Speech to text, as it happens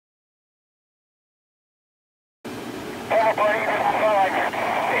Everybody, this is Starlight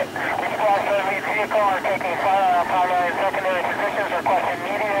 56. Response to the lead vehicle are taking fire on primary and secondary positions, requesting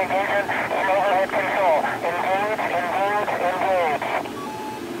immediate engagement and overhead control. Engage, engage, engage.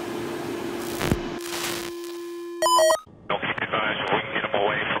 Don't keep advised if we can get them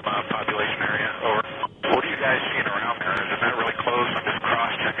away from population area. Over. What are you guys seeing around there? Is it not really close? I'm just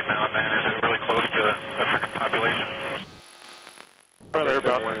cross-checking now and then. Is it really close to the freaking population? Oh, they're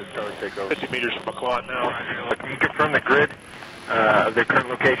about 50 meters from McClellan now. Can you confirm the grid of their current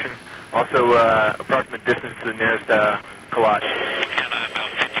location? Also, approximate distance to the nearest Kalat. About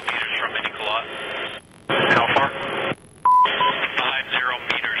 50 meters from any Kalat. How far?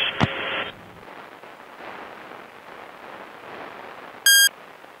 50 meters.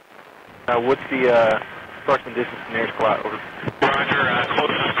 What's the approximate distance to the nearest Kalat? Over. Roger,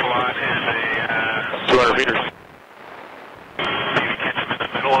 closest Kalat is a 200 meters. Maybe catch them in the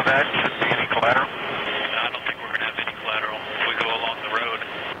middle of that. Shouldn't be any collateral. I don't think we're going to have any collateral if we go along the road.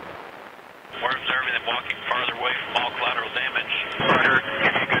 We're observing them walking farther away from all collateral damage. Roger,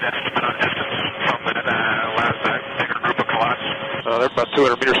 give me a good estimate on distance from that bigger group of Kalats. They're about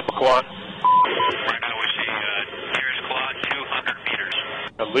 200 meters from McClellan. Right now we see nearest Kalat 200 meters.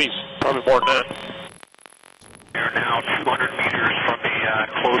 At least, probably more than that. We are now 200 meters from the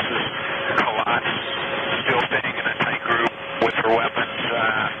closest Kalat, still staying in a tight group with their weapons,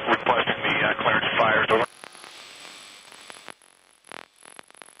 requesting the clearance fires. Over.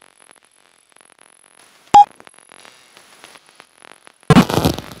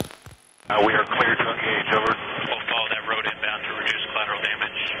 We are clear to engage. Over. We'll follow that road inbound to reduce collateral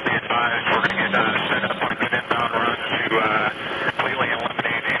damage. Be advised, we're going to get set up on a good inbound run to completely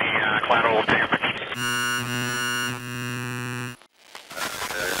eliminate any collateral damage.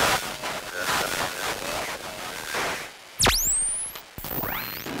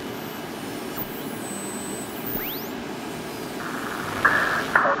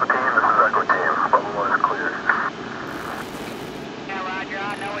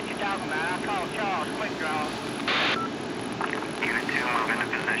 Unit 2, move into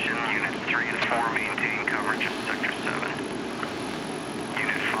position. Unit 3 and 4, maintain coverage of Sector 7.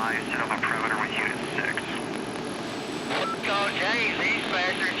 Unit 5, set up a perimeter with Unit 6. Call James,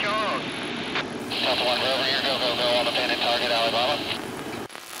 Eastmaster Charles. Delta 1 Rover here, go on the pin and target Alabama.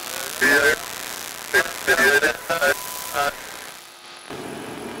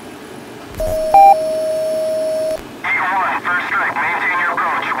 E1, first strike, maintain your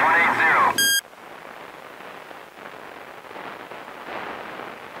approach, 180.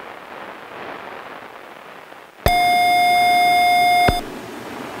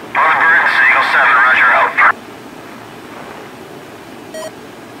 Eagle 7, roger, out.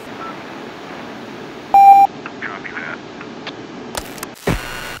 Copy that.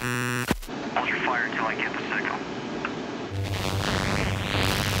 Hold your fire until I get the signal.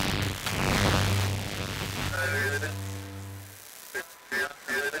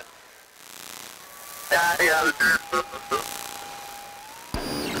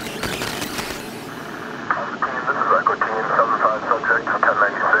 This is Echo Team, 75 subject,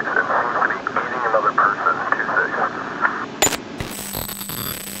 1096, and seems to be eating another person, 26.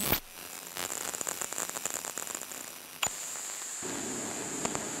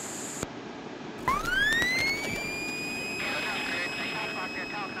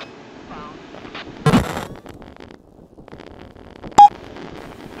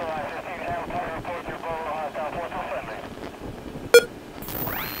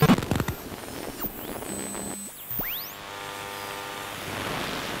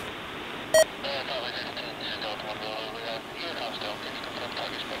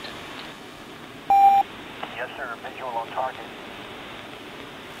 Yes, sir. Visual on target.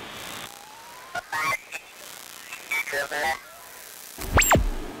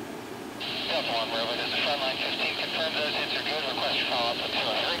 Delta 1 Rover, this is Frontline 15. Confirm those hits are good. Request your follow-up with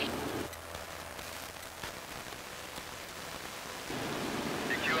 203.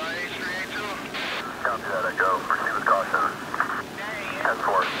 DQIA 382. Copy that, Echo. Proceed with caution.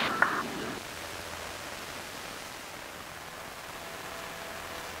 10-4.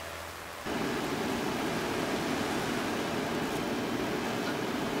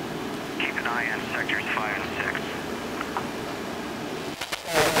 Keep an eye on sectors 5 and 6.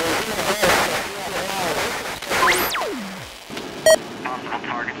 Possible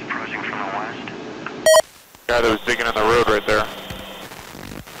targets approaching from the west. Guy that was digging in the road right there.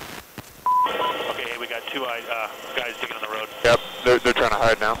 Okay, hey, we got two guys digging in the road. Yep, they're trying to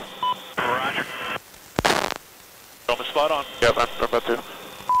hide now. Roger. On the spot on? Yep, I'm about to.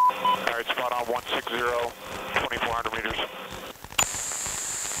 Alright, spot on 160, 2400 meters.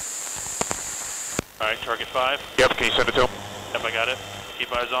 Alright, target 5. Yep, can you send it to him? Yep, I got it.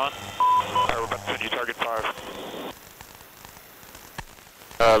 Keep eyes on. Alright, we're about to send you target 5.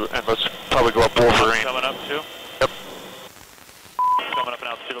 And let's probably go up Wolverine. Coming up too? Yep. Coming up in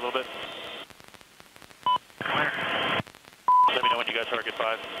altitude a little bit. Let me know when you got target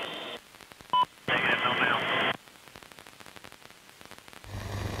 5. Negative, no now.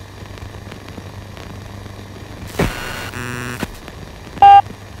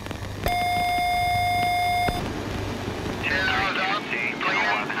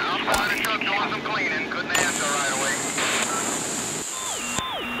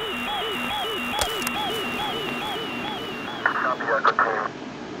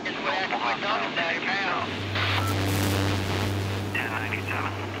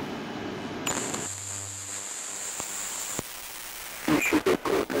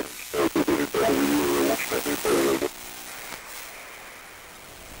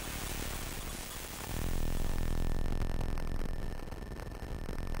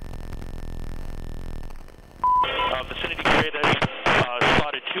 Vicinity grid has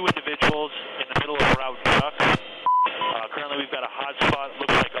spotted 2 individuals in the middle of Route Duck. Currently we've got a hot spot,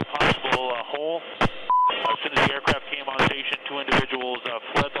 looks like a possible hole. As soon as the aircraft came on station, 2 individuals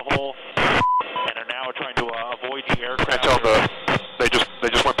fled the hole and are now trying to avoid the aircraft. I tell them they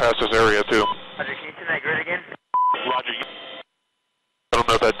just went past this area too. Roger, can you send that grid again? Roger. I don't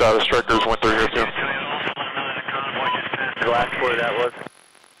know that the strikers went through here too. The last quarter that was.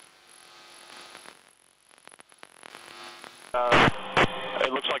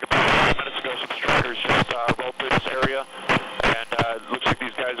 It looks like about 5 minutes ago some strikers just rolled through this area, and it looks like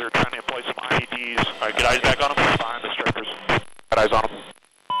these guys are trying to employ some IEDs. Alright, get eyes back on them. Behind the strikers. Got eyes on them.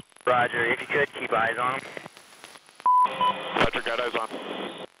 Roger, if you could, keep eyes on them. Roger, got eyes on.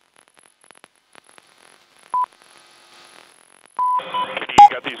 Kenny, you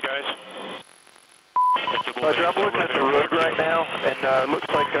got these guys? Roger, I'm looking at the road right now, and it looks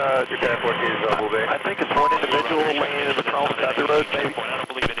like your airport is I think it's one individual laying in the prone side of the road, maybe. I don't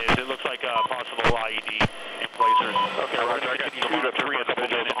believe it is. It looks like a possible IED in placers. Okay, Roger, I got 2 to 3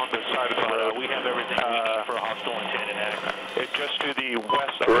 individuals on this side of the road. We have everything we need for a hostile intent in act. It's just to the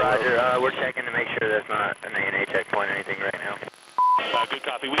west of the Roger, road. we're checking to make sure that's not an A&A checkpoint or anything right now. Good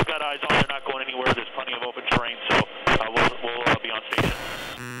copy. We've got eyes on. They're not going anywhere. There's plenty of open terrain, so we'll be on station.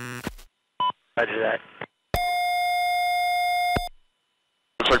 Roger that.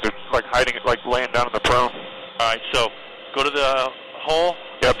 Looks like they're like hiding, like laying down in the prone. Alright, so go to the hole.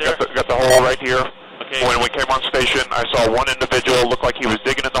 Yep, there. got the hole right here. Okay. When we came on station, I saw one individual look like he was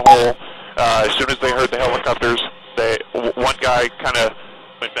digging in the hole. As soon as they heard the helicopters, one guy kind of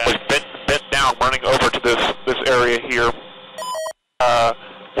was bent down, running over to this area here,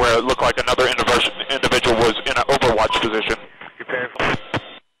 where it looked like another individual was in an overwatch position. Prepare for.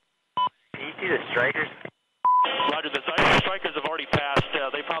 Can you see the strikers? Roger, the strikers have already passed.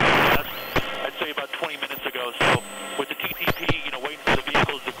 They probably passed, I'd say, about 20 minutes ago. So with the TTP, waiting for the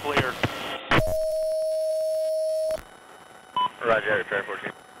vehicles to clear. Roger, prepare for.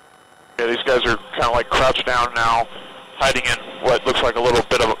 Yeah, these guys are kind of like crouched down now, hiding in what looks like a little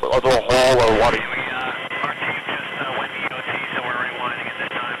bit of a little hole or water. Our team just went EOT, so we're rewinding at this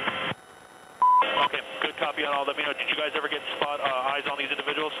time. Okay, good copy on all. Let me know. Did you guys ever get eyes on these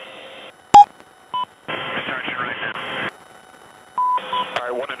individuals? Searching right now. All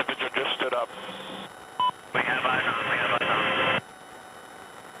right, one individual just stood up. We have eyes on, we have eyes on.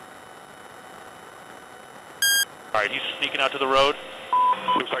 Alright, he's sneaking out to the road.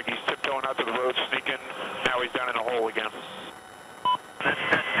 Looks like he's tiptoeing out to the road, sneaking. Now he's down in a hole again. That's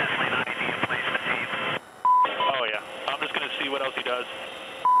definitely an IED in place, the team. Oh yeah, I'm just going to see what else he does,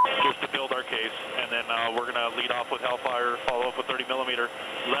 just to build our case, and then we're going to lead off with Hellfire, follow up with 30 millimeter,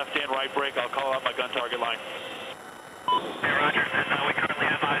 left and right brake. I'll call out my gun target line. Hey, Roger, and we currently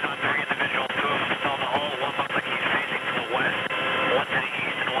have eyes on 3 individuals. 2 of them still in the hole. One looks like he's facing to the west, 1 to the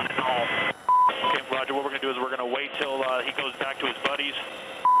east, and 1 in the hole. Okay, Roger, what we're going to do is we're going to wait till he goes back to his buddies,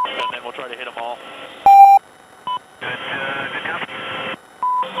 and then we'll try to hit them all. Good copy.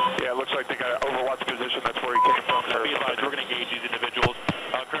 Yeah, it looks like they got an overwatch position. That's where he came from. Be advised, we're going to engage these individuals.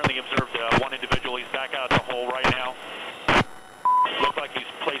 Currently observed one individual. He's back out the hole right now. Looks like he's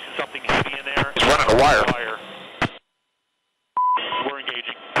placing something heavy in there. He's running a wire. We're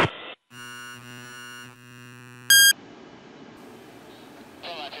engaging.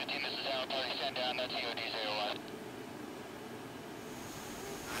 Line 15, this is Al 30, send down, that's EOD 01.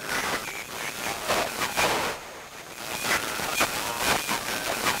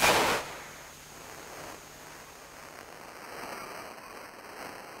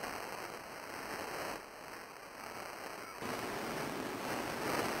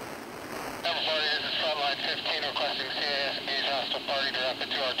 Level 40, this is 15 requesting CAS engage hostile party directed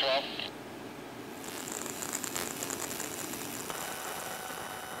to R12.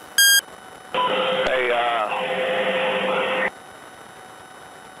 Hey,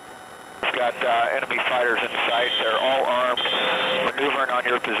 we've got enemy fighters in sight. They're all armed, maneuvering on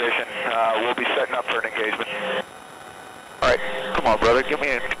your position. We'll be setting up for an engagement. Alright, come on, brother, give me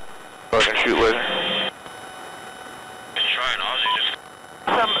a fucking shoot laser. Trying, Ozzy, just...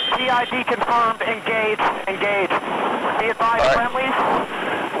 Some CID confirmed, engage. Be advised, right. friendlies,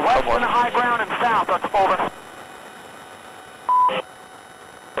 west in the high ground and south, that's over.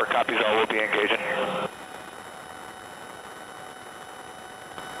 Or copies all, we'll be engaging.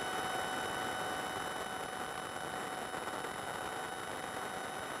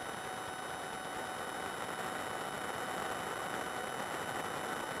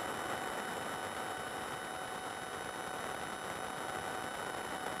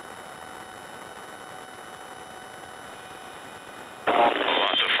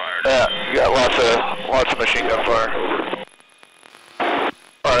 Lots of fire. Yeah, you got lots of machine gun fire.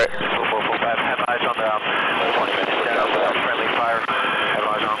 Alright. 4445, have eyes on the 20 minutes down, friendly fire. Have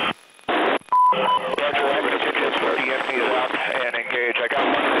eyes on. Roger, I'm going to get this 30 enemies out and engage. I got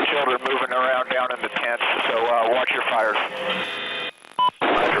one of the children moving around down in the tents, so watch your fires.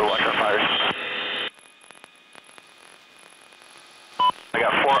 Roger, watch our fires. I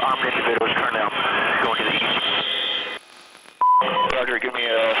got 4 armed individuals turned down, going to the east. Roger, give me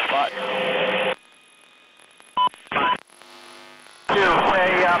a spot. 2,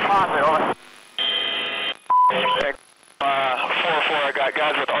 say positive, over. 4-4, I got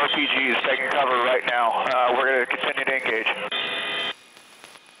guys with RPGs taking cover right now. We're going to continue to engage.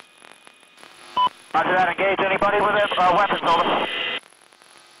 Roger that, engage anybody with weapons, over.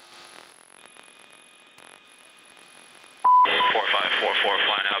 4544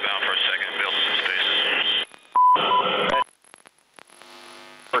 flying outbound for a second, build some spaces.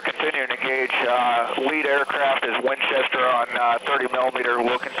 We're continuing to engage. Lead aircraft is Winchester on 30 millimeter.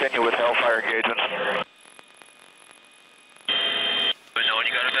 We'll continue with Hellfire engagements. But no one,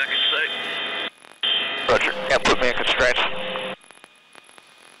 you got it back in sight? Roger, can't put me in constraints.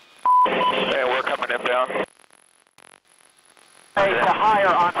 And we're coming inbound. Hey, to higher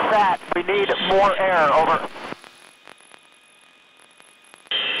on SAT, we need more air, over.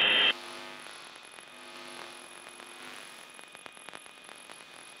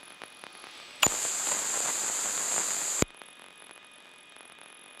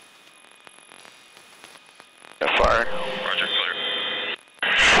 They're firing. Roger, clear.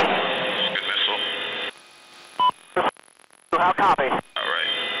 Good missile. How copy? Alright.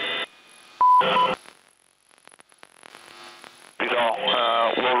 These all,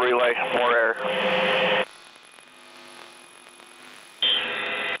 we'll relay more air.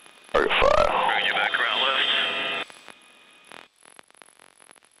 Target 5. Bringing you back around left.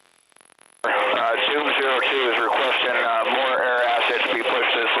 Zoom 02 is requesting more air assets be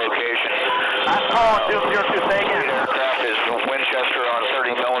pushed to this location. I'm calling Zoom 02, say again. Lead aircraft is Winchester on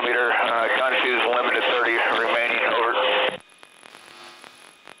 30 millimeter. Gun shoes limited 30 remaining, over.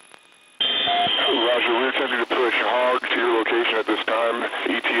 Roger, we're attempting to push hard to your location at this time.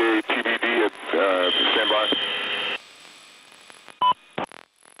 ETA TBD at standby.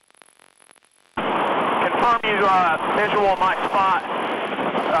 Confirm you visual my spot.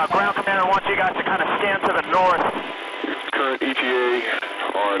 Ground commander wants you guys to kind of stand to the north. Current ETA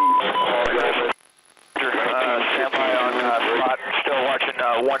on Standby on spot. Still watching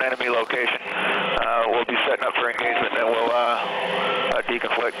one enemy location. We'll be setting up for engagement and we'll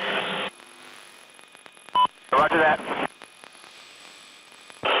deconflict. Roger that.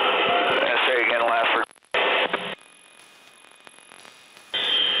 Say again, last for.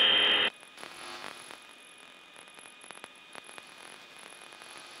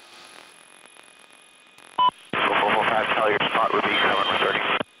 Tell your spot would be coming with 30.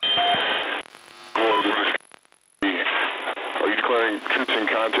 Are you declaring troops in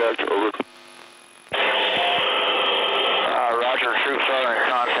contact? Over. Roger, troops are in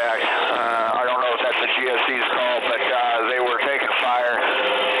contact. I don't know if that's the GSC's call, but they were taking fire.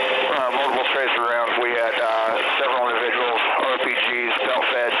 Multiple tracer rounds. We had several individuals, RPGs, belt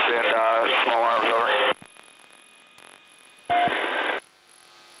feds, and small arms, over.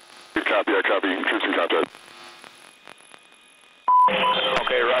 Copy, I copy. Troops in contact.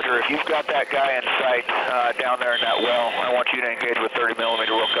 Okay, Roger, if you've got that guy in sight down there in that well, I want you to engage with 30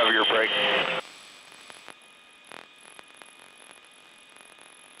 millimeter. We'll cover your break.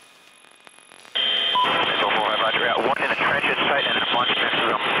 Roger, we got one in the trench in sight and a bunch next to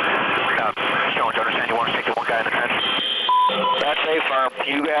them. Jones, understand you want to take the one guy in the trench? That's a firm.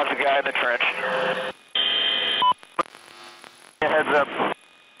 You have the guy in the trench. Heads up.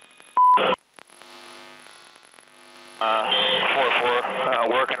 4-4,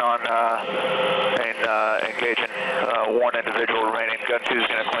 working on engaging one individual remaining. Gun 2 is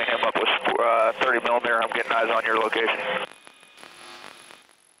going to clean him up with 30 millimeter. I'm getting eyes on your location.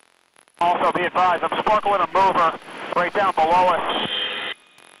 Also, be advised, I'm sparkling a mover right down below us.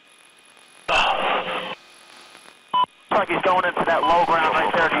 Looks like he's going into that low ground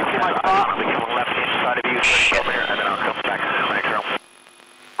right there. Do you see my spot? I'm going to get one left inside of you, over here, and then I'll come back to the next room.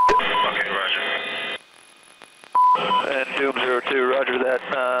 Okay, roger. And Doom 02, roger that,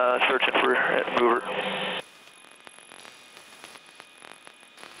 searching for mover.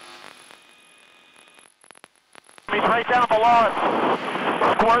 He's right down below us,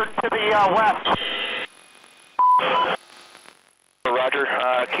 squirting to the west. Roger,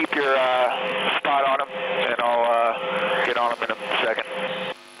 keep your spot on him, and I'll get on him in a second.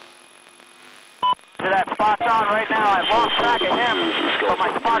 To that spot's on right now. I've lost track of him, but my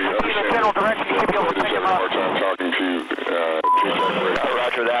spot's in the general direction. You should be able to pick him up. Talking to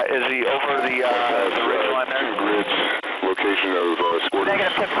Roger that. Is he over the ridge line there? Grids, location of squad.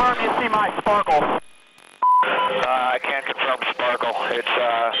 Negative. Confirm you see my sparkle. I can't confirm sparkle. It's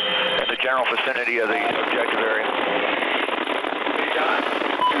in the general vicinity of the objective area.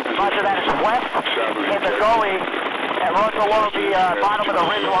 Roger that. It's west in the gully that runs along the bottom of the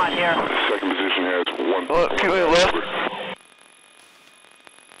ridge line here. Second position has one. Can we lift?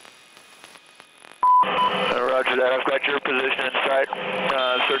 Roger that. I've got your position in sight.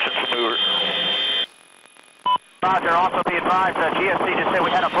 Searching for mover. Roger. Also be advised, GSC just said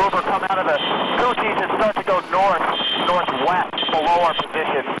we had a mover come out of the Coochies and start to go northwest below our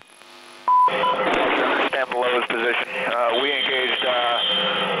position. Stand below his position. We engaged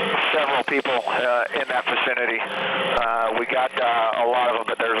several people in that vicinity. We got a lot of them,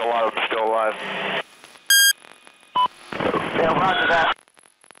 but there's a lot of them still alive. Yeah, roger that.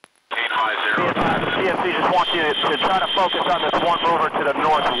 850. GSC just wants you to try to focus on this one mover to the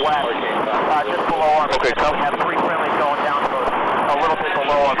northwest, just below our position. We have 3 friendlies going down to a little bit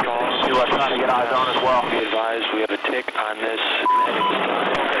below our position to try to get eyes on as well. Be advised, we have a tick on this.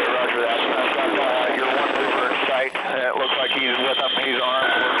 Okay, roger that. I've got your one mover in sight. It looks like he's with them. He's armed.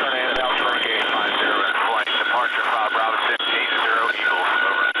 We're turning it out for engage. 50 red flight. Departure 5 Bravo 15 0 Eagle.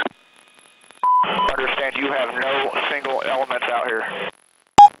 Over. Understand you have no single elements out here.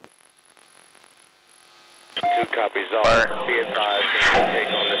 2 copies all. Be advised, take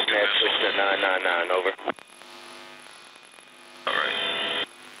on this net, switch to 999, over. Alright.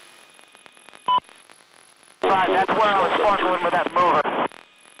 Right, that's where I was sparkling with that mover.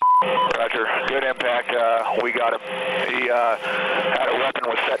 Roger. Good impact. We got him. He had a weapon,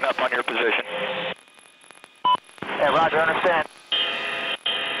 was setting up on your position. Yeah, roger, understand.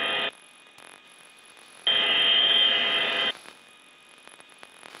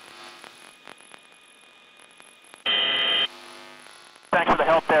 Thanks for the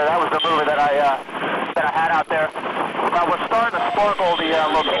help there. That was the mover that I had out there. We're starting to sparkle the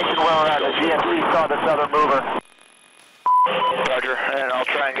location where the GSC saw this other mover. Roger, and I'll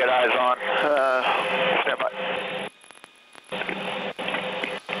try and get eyes on. Stand by.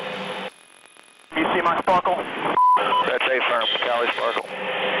 You see my sparkle? That's A firm, Cali Sparkle.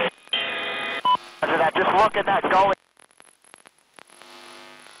 Roger that. Just look at that gully.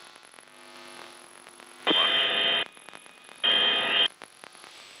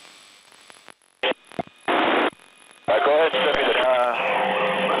 Go ahead, send me the,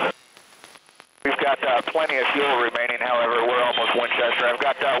 we've got plenty of fuel remaining, however, we're almost Winchester. I've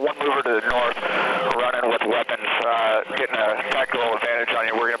got one mover to the north running with weapons, getting a tactical advantage on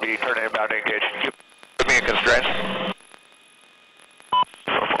you. We're going to be turning about to engage. Give me a constraint.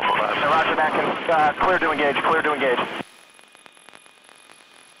 Roger that. Clear to engage. Clear to engage.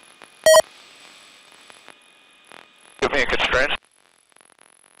 Give me a constraint.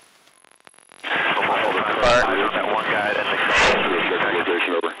 That one guy that's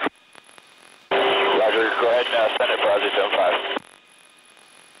Location over. Roger, go ahead and send it for Roger 75.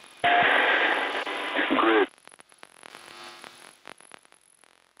 Grid.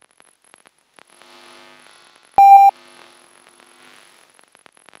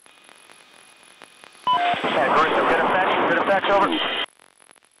 Good effects, over.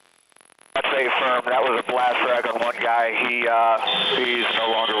 That's A firm. That was a blast frag on one guy. He's no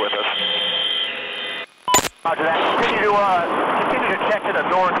longer with us. Roger that. Continue to check to the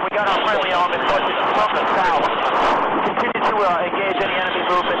north. We got our friendly element pushing from the south. Continue to engage any enemy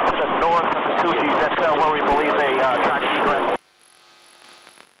movement to the north of the Coochies. That's where we believe they tried to egress.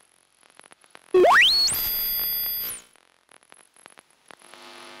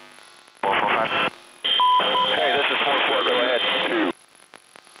 Hey, this is 4-4. Go ahead.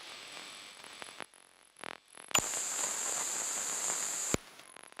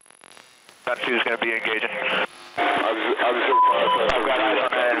 be engaging. I'll just I've got eyes on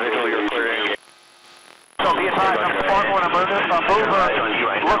that individual, you're clear to engage. So be advised, I'm Sparkle and a mover.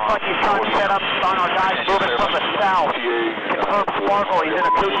 Looks like he's trying to set up on our guys moving from the south. Confirm Sparkle, he's in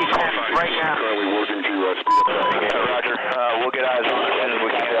a cookie tent right now. currently working to speed up that. Yeah, Roger. We'll get eyes on it as soon as we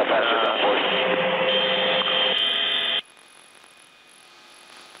can.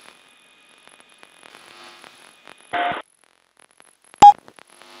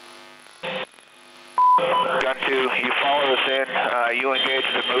 Gun 2, you follow us in, you engage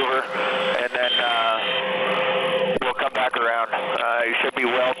the mover, and then we'll come back around. You should be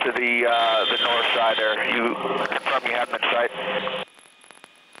well to the north side there. You confirm you have them in sight.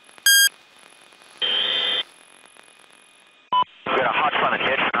 We got a hot spot in the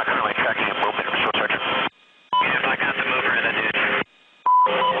ditch. We're not currently tracking a movement. Short search. Yep, I got the mover in the ditch.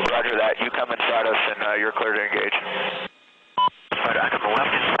 Roger that. You come inside us, and you're clear to engage. Right, I got the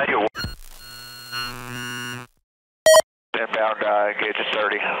left inside your. Inbound, engage at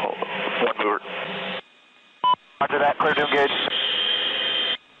 30. One mover. Roger that. Clear to engage.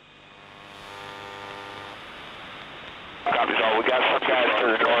 Copies all. We got some guys to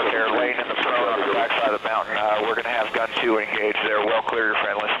the north here, laying in the front on the backside of the mountain. We're going to have gun 2 engaged there. Well clear your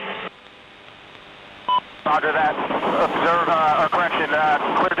friendlies. Roger that. Observe, or correction,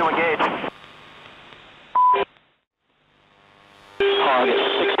 clear to engage. Target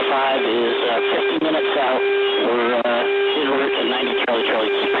 65 is 50 minutes out. We're en route to 90 Charlie Charlie,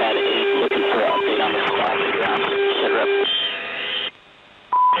 keypad 8, looking for an update on the squad. Set her up.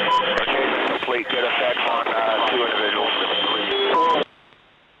 Okay, complete. Good effects on 2 individuals.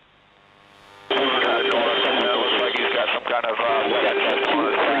 Looks like he's got some kind of weapon test on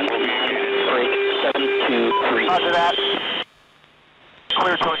his back. We'll be engaging. Break 723. Roger that.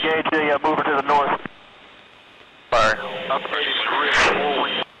 Clear to engage the mover to the north. Fire. Upgrading grid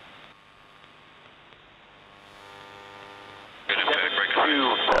forward. Good effect, break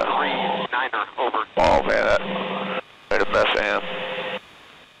 239er, over. Oh man, that made a mess of him.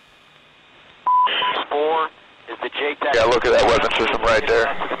 4 is the JTAC. Yeah, look at that weapon system right there.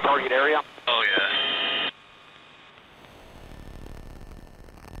 To the target area. Oh, yeah.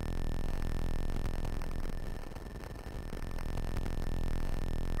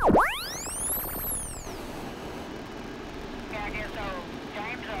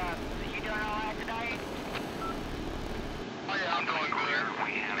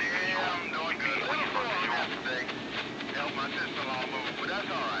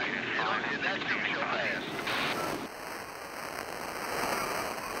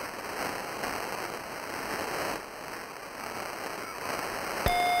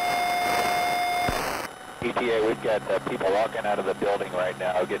 ETA, we've got people walking out of the building right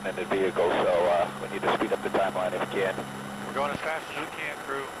now, getting into vehicles, so we need to speed up the timeline if we can. We're going as fast as we can,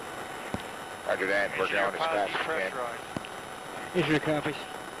 crew. Roger that. We're going as fast as we can. Issue copies.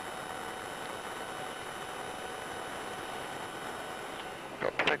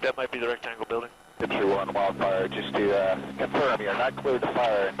 I think that might be the rectangle building. Picture 1 Wildfire, just to confirm, you're not cleared to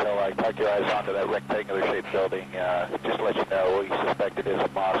fire until I tuck your eyes onto that rectangular shaped building. Just to let you know, we suspect it is a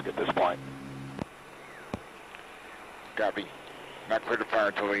mosque at this point. Copy. Not clear to fire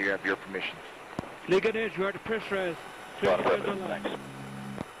until you have your permission. Legal edge, you are to pressurize. Thanks.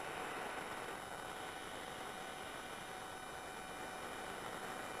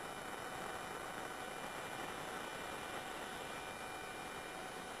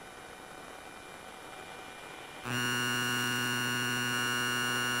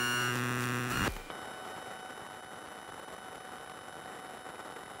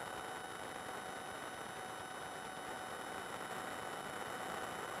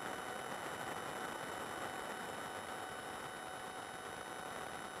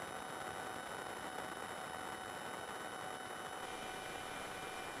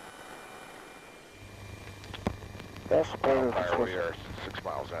 Fire, we are 6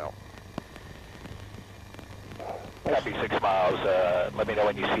 miles out. Copy 6 miles. Let me know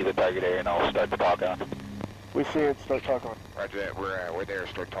when you see the target area and I'll start the talk on. We see it, start talking. Roger that, we're there,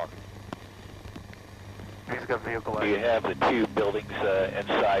 start talking. He's got vehicle You have the 2 buildings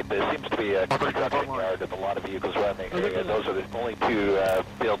inside. There seems to be a construction yard with a lot of vehicles around the area. Those are the only 2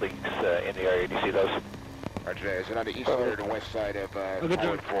 buildings in the area. Do you see those? Roger that. Is it on the east side or the west side of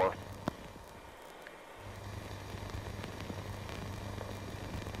Highway 4?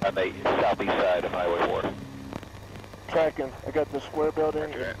 On the southeast side of Highway 4. Tracking. I got the square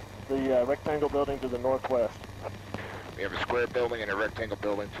building, the rectangle building to the northwest. We have a square building and a rectangle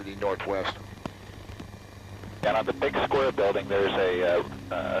building to the northwest. And on the big square building, there's a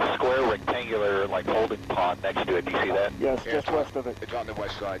square rectangular, like holding pond next to it. Do you see that? Yes, just west of it. It's on the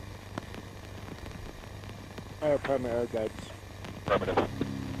west side. Primary air guides. Affirmative. Can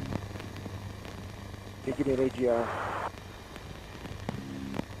you give me an AGR?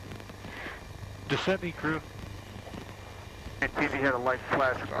 Descending crew. And TV had a light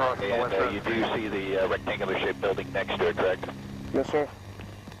flash across the west And you do see the rectangular shaped building next to it, correct? Yes, sir.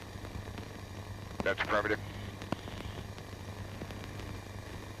 That's affirmative.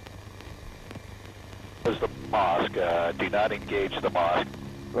 Is the mosque. Do not engage the mosque.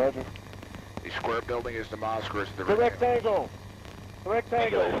 Roger. The square building is the mosque or is the The rectangle. The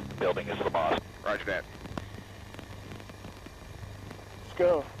rectangle. Rectangular building is the mosque. Roger that. Let's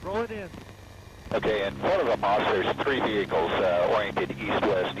go. Roll it in. Okay, in front of the mosque, there's 3 vehicles oriented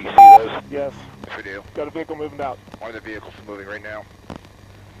east-west. Do you see those? Yes. Yes, we do. Got a vehicle moving out. One of the vehicles is moving right now.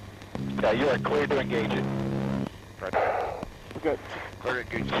 You are clear to engage it. Roger. We're good. Clear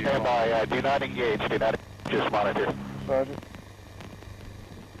to engage. Stand by. Do not engage. Do not just monitor. Roger.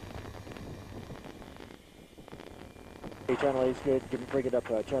 Okay, channel A is good. Bring it up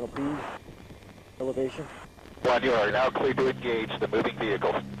channel B. Elevation. 1, you are now clear to engage the moving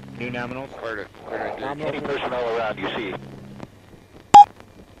vehicle. New nominals. Clear to engage. Any personnel around you see?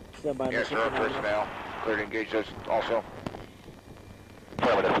 Stand by. Yes, there are personnel. Clear to engage those also.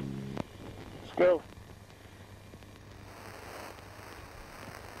 Affirmative. Let's go.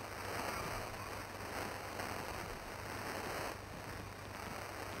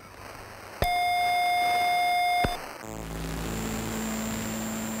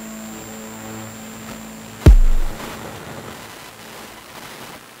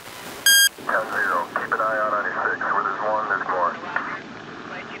 Keep an eye out on 96. Where there's one, there's more.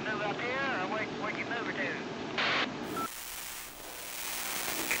 Wait, you move up here, or where'd you move her to?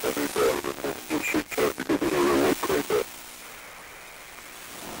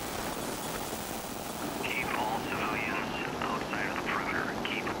 Keep all civilians outside of the perimeter.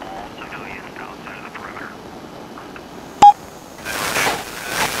 Keep all civilians outside of the perimeter.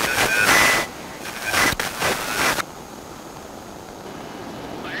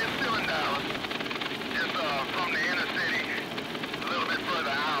 I am still in Dallas. Just from the inner city, a little bit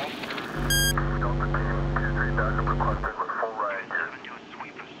further out. Delta Team 2-3 backup requested with full range. 7 do a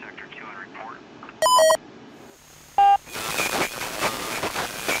sweep of sector 2 and report.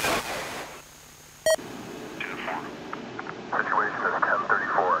 Situation is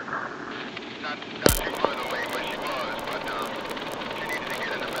 1034. Not too further away where she was, but she needed to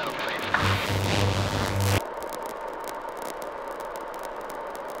get in a better place.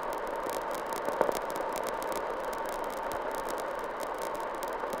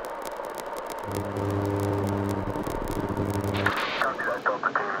 Copy that, Delta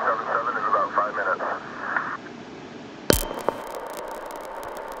Team 77 is about 5 minutes.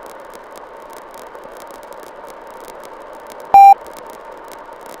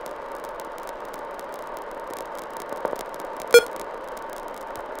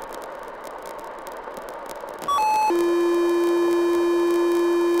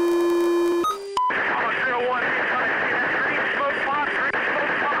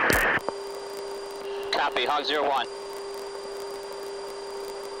 Copy, Hog 01.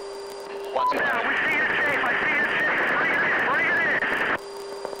 We see his shape. I see his shape. Bring it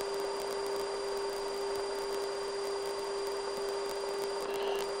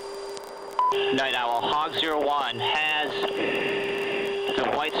in. Night Owl, Hog 01 has the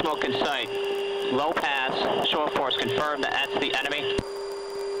white smoke in sight. Low pass, shore force confirmed that that's the enemy.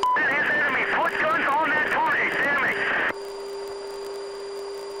 That is enemy. Put guns on that target. Damn it.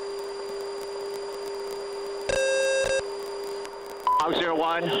 Hog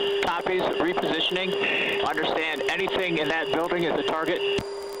 01, copies, repositioning. Understand anything in that building is a target.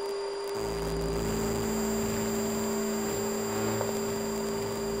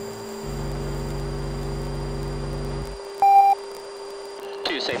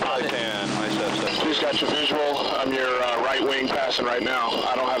 Say positive. Who's got your visual? I'm your right wing passing right now.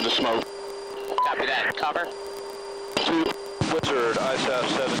 I don't have the smoke. Copy that. Cover. 2 Wizard, ISAF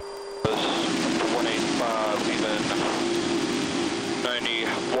 7, 185, even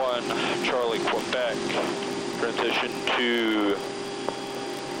 91, Charlie, Quebec, transition to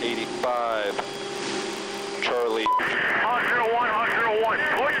 85, Charlie. Hog 01,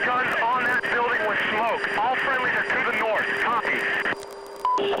 put guns on that building with smoke. All friendlies are to the north. Copy.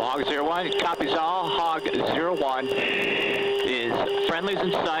 Hog 01, copies all. Hog 01 is friendlies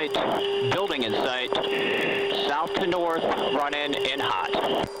in sight, building in sight, south to north, run in hot.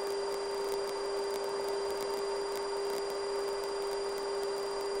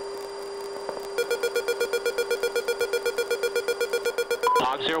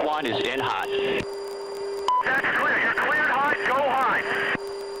 Hog 01 is in hot. That's clear. You're cleared high. Go high.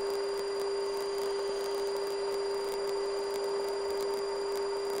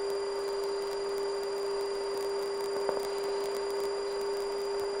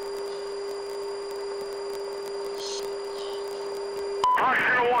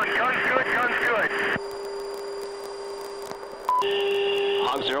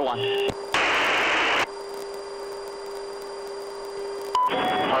 Hog 01.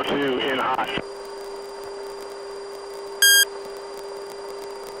 Hog 2 in hot.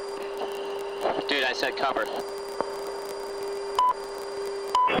 Dude, I said cover.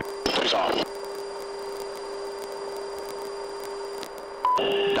 He's off.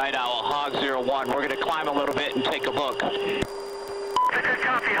 Night Owl, Hog 01. We're going to climb a little bit and take a look. That's a good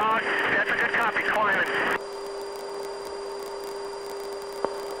copy, Hog. That's a good copy, climbing.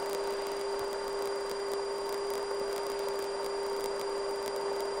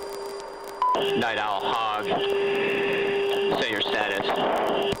 Night Owl, Hog. Say your status.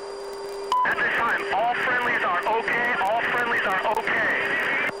 At this time, all friendlies are okay. All friendlies are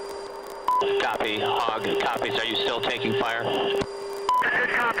okay. Copy, Hog. Copies. Are you still taking fire? That's a good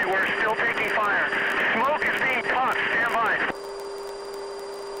copy. We're still taking fire. Smoke is being tossed. Stand by.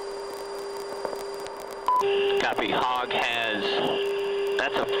 Copy. Hog has...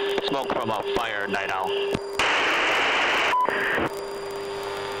 That's a smoke from a fire, Night Owl.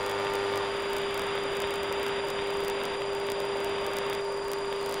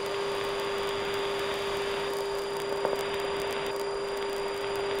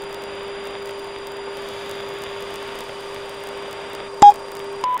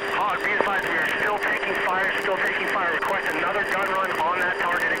 Hog, be advised, we are still taking fire, still taking fire. Request another gun run on that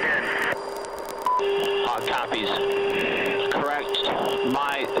target again. Hog copies. Correct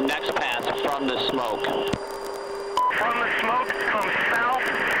my next path from the smoke. From the smoke, come south,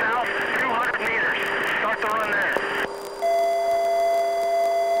 200 meters. Start the run there.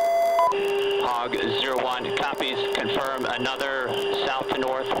 Hog 01 copies. Confirm another south to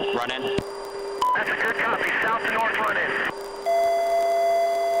north run in. That's a good copy. South to north run in.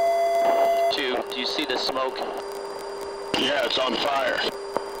 2, do you see the smoke? Yeah, it's on fire.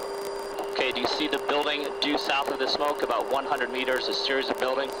 Okay, do you see the building due south of the smoke, about 100 meters, a series of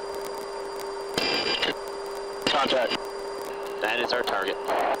buildings? Contact. That is our target.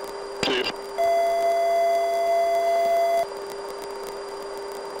 2.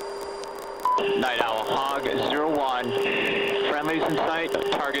 Night Owl, Hog 01. Friendlies in sight,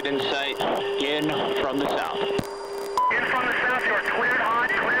 target in sight, in from the south. In from the south, you are cleared high,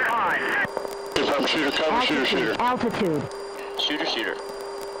 cleared high. Confirm shooter cover, shooter, shooter. Altitude. Shooter, shooter.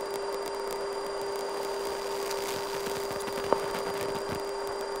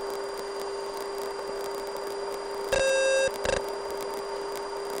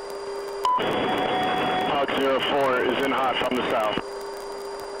 Hog 04 is in hot from the south.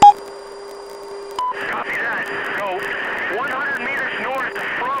 Copy that. Go 100 meters north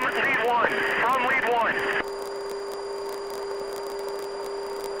from lead 1. From lead 1.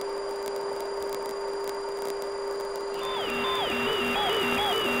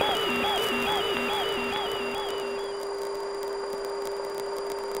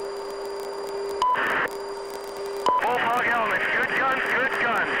 Both hog elements. Good guns, good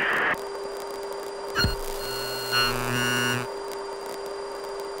guns.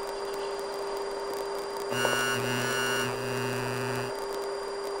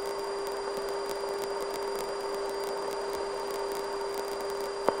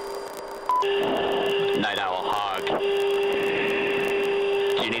 Night Owl, Hog. Do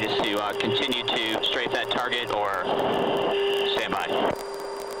you need us to continue to strafe that target or stand by?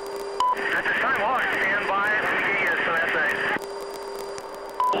 At this time, Hog, stand by. Yes, so that's right.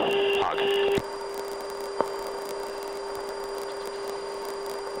 Hog.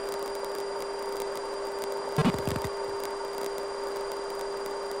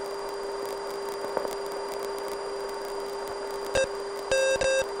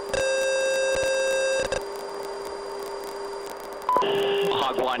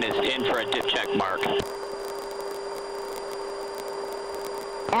 Hog 1 is in for a dip check mark.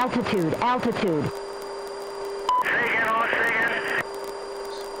 Altitude, altitude. Say again, Hog, say again.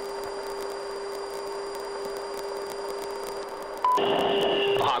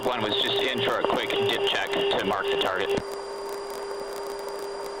 Hog 1 was just in for a quick dip check to mark the target.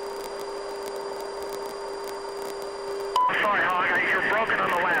 I'm sorry, Hog, you're broken on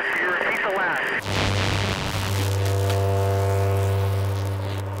the last. Can you repeat the last?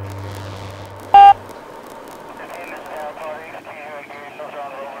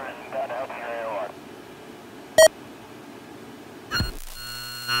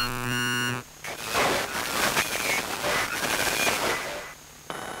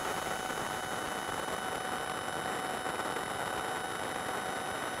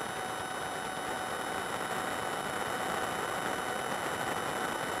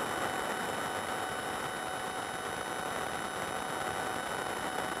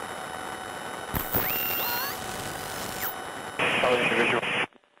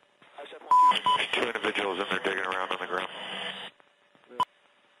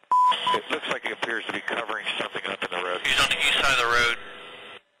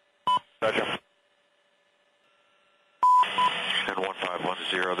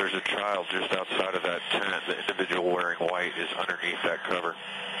 510, there's a child just outside of that tent. The individual wearing white is underneath that cover.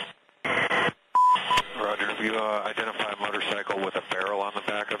 Roger, if you identify a motorcycle with a barrel on the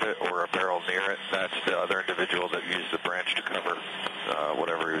back of it or a barrel near it, that's the other individual that used the branch to cover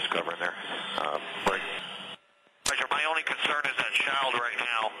whatever he was covering there. Break. Roger, my only concern is that child right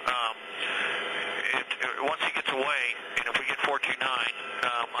now. Once he gets away, and if we get 429,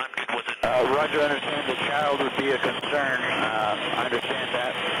 I'm good with it. Roger, I understand the child would be a concern. I understand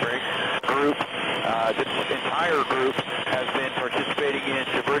that. Break. Group, this entire group has been participating in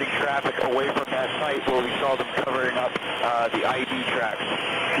diverting traffic away from that site where we saw them covering up the ID tracks.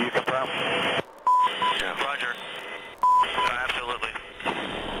 Do you confirm? Yeah. Roger. Absolutely.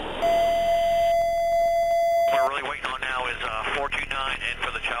 What we're really waiting on now is 429 and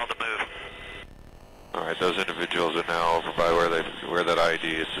for the child to move. All right, those individuals are now over by where that ID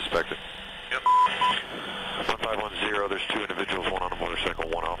is suspected. Yep. 1510, there's two individuals, one on a motorcycle,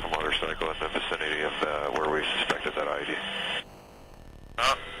 one off a motorcycle in the vicinity of where we suspected that ID.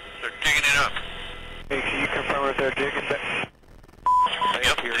 They're digging it up. Hey, can you confirm if they're digging it? They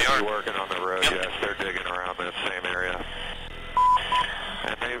appear to be working on the road, yes, they're digging around that same area.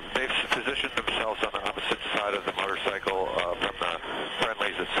 And they've positioned themselves on the opposite side of the motorcycle from the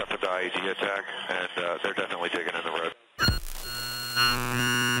friendlies that suffered the ID attack, and they're definitely digging in the road.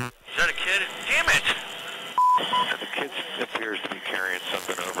 Is that a kid? Damn it! And the kid appears to be carrying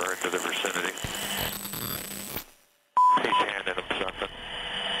something over into the vicinity. He's handing them something,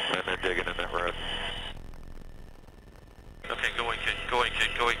 and they're digging in that road. Okay, go away, kid. Go away, kid.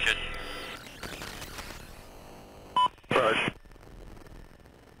 Go away, kid. Push.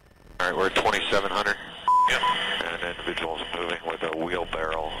 All right, we're at 2700. Yep. And an individual's moving with a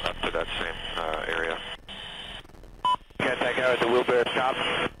wheelbarrow up to that same area. Got that guy with the wheelbarrow stop.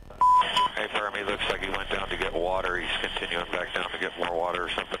 Hey, Fermi, looks like he went down to get water. He's continuing back down to get more water or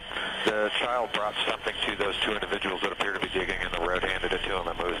something. The child brought something to those two individuals that appear to be digging in the road, handed it to him,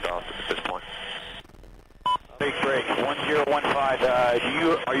 and moved off at this point. Big break. 1015.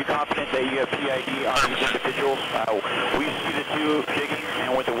 Are you confident that you have PID on these individuals? We see the two digging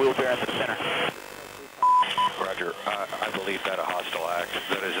and with the wheelbarrow in the center. Roger. I believe that a hostile act.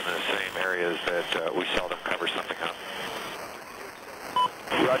 That is in the same areas that we saw them cover something up.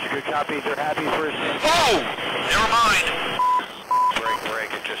 Roger, good copy. They're happy for us. Whoa! Never mind.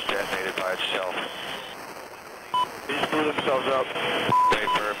 Break. It just detonated by itself. They just blew themselves up. They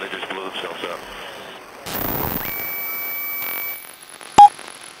firmly just blew themselves up.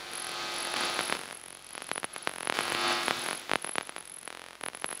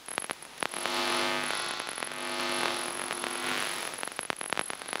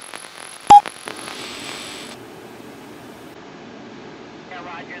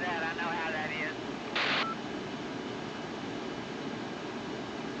 Roger that, I know how that is.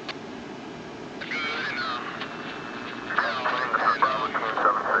 Good, and Team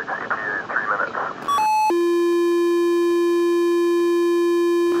 76, ETA in 3 minutes.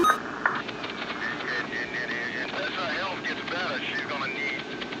 And as her health gets better, she's going to need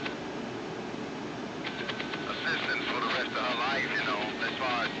assistance for the rest of her life, you know, as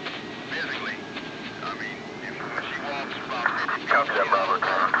far as physically. I mean, when she walks about 50 feet, so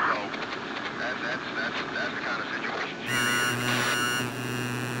that's the kind of situation she's in.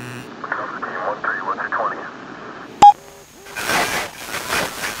 Team 13, what's your 20?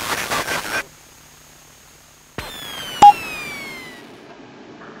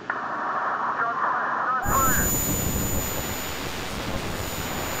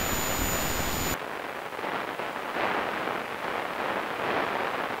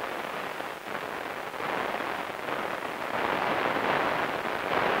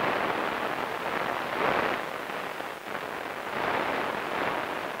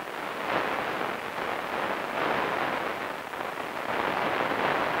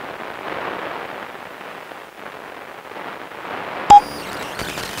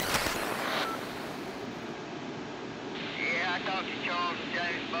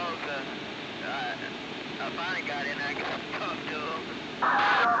 I finally got in, I got to talk to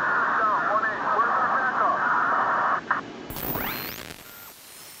him.